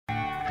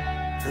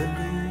The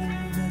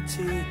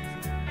lunatic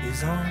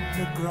is on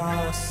the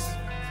grass.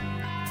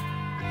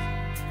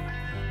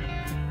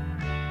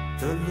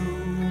 The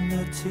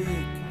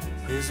lunatic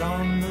is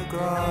on the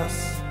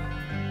grass.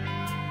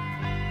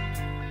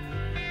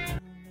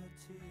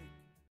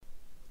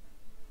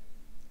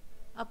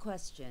 A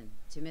question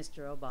to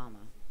Mr.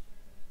 Obama.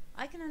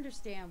 I can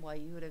understand why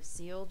you would have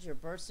sealed your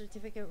birth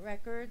certificate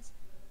records,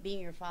 being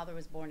your father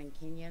was born in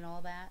Kenya and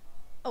all that.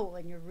 Oh,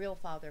 and your real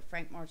father,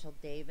 Frank Marshall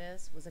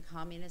Davis, was a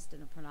communist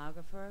and a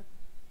pornographer.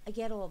 I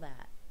get all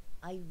that.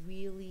 I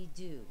really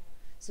do.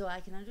 So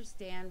I can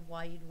understand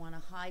why you'd want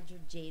to hide your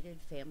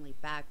jaded family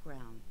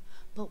background.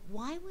 But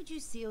why would you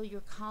seal your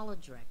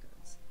college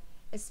records,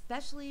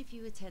 especially if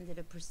you attended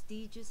a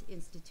prestigious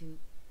institute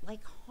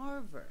like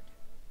Harvard?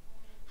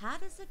 How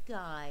does a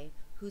guy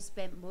who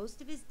spent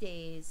most of his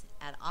days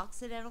at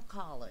Occidental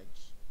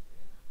College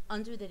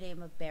under the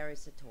name of Barry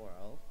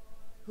Soetoro,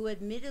 who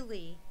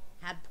admittedly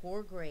had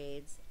poor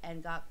grades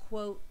and got,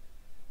 quote,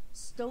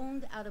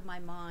 stoned out of my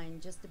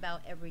mind just about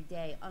every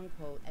day,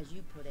 unquote, as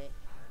you put it,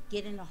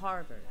 get into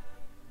Harvard?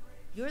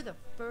 You're the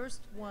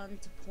first one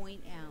to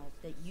point out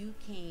that you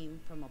came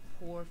from a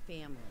poor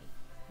family.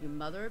 Your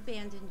mother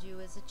abandoned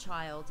you as a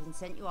child and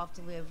sent you off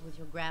to live with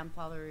your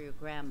grandfather or your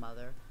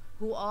grandmother,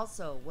 who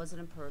also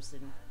wasn't a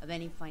person of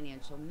any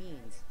financial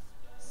means.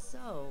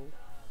 So,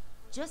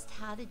 just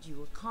how did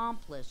you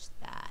accomplish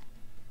that?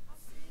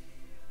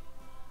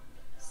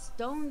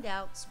 Stoned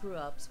out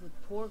screw-ups with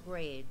poor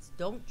grades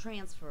don't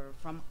transfer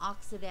from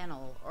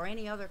Occidental or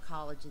any other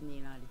college in the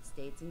United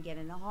States and get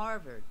into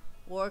Harvard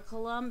or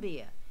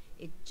Columbia.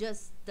 It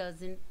just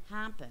doesn't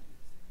happen.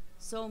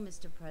 So,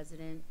 Mr.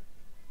 President,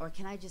 or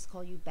can I just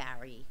call you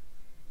Barry,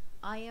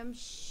 I am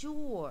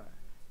sure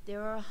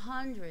there are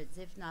hundreds,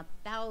 if not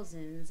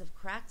thousands, of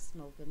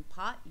crack-smoking,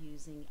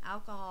 pot-using,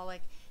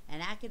 alcoholic,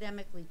 and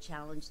academically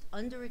challenged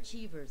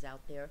underachievers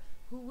out there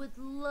who would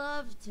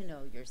love to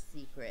know your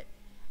secret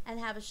and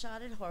have a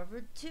shot at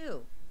Harvard,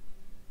 too.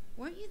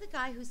 Weren't you the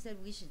guy who said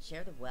we should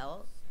share the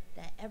wealth,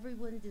 that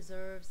everyone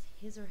deserves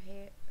his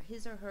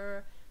or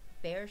her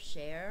fair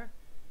share?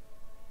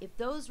 If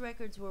those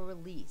records were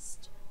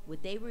released,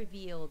 would they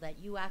reveal that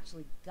you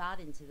actually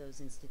got into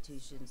those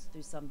institutions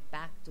through some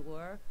back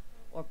door,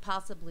 or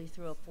possibly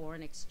through a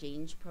foreign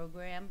exchange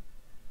program?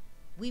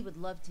 We would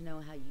love to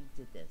know how you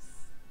did this.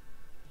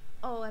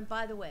 Oh, and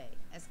by the way,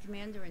 as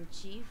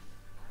Commander-in-Chief,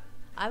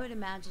 I would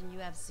imagine you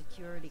have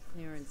security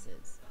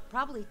clearances,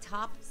 probably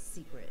top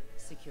secret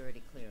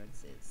security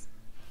clearances.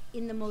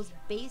 In the most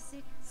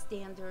basic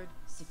standard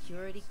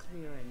security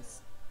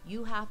clearance,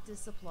 you have to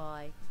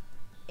supply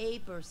a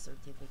birth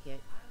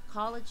certificate,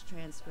 college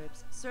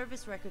transcripts,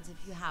 service records if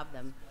you have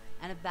them,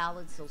 and a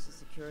valid social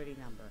security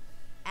number,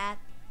 at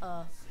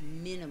a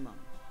minimum.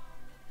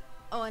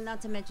 Oh, and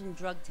not to mention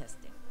drug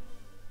testing.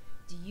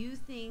 Do you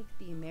think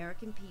the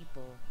American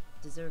people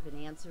deserve an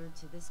answer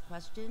to this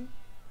question?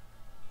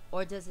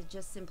 Or does it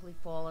just simply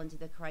fall under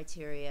the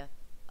criteria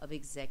of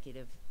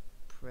executive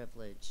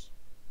privilege?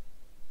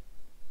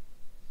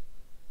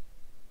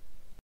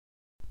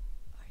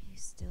 Are you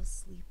still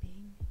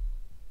sleeping?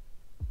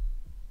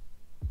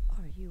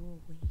 Are you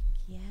awake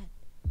yet?